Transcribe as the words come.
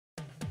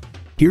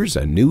Here's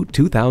a new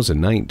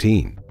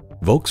 2019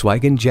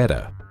 Volkswagen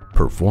Jetta.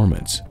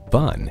 Performance,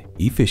 fun,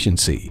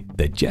 efficiency.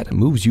 The Jetta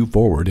moves you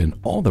forward in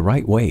all the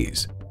right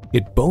ways.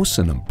 It boasts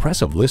an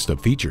impressive list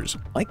of features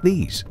like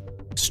these: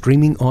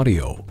 streaming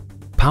audio,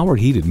 power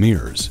heated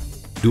mirrors,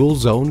 dual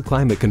zone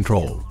climate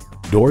control,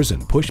 doors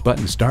and push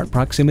button start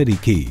proximity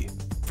key,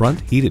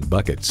 front heated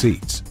bucket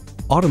seats,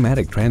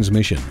 automatic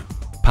transmission,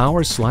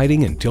 power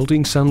sliding and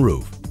tilting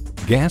sunroof,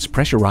 gas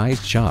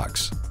pressurized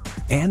shocks,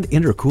 and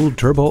intercooled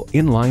turbo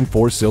inline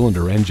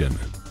 4-cylinder engine.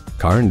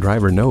 Car and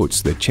Driver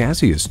notes the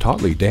chassis is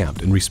tautly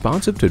damped and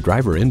responsive to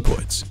driver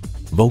inputs.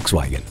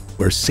 Volkswagen,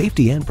 where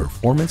safety and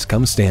performance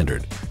come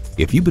standard.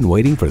 If you've been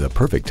waiting for the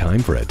perfect time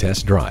for a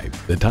test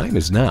drive, the time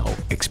is now.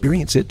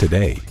 Experience it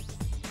today.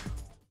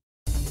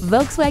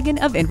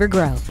 Volkswagen of Inver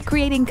Grove,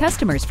 creating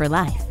customers for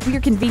life. We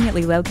are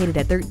conveniently located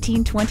at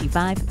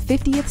 1325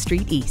 50th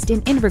Street East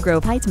in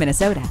Inver-Grove-Heights,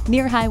 Minnesota,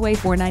 near Highway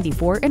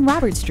 494 and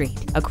Robert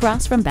Street,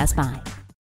 across from Best Buy.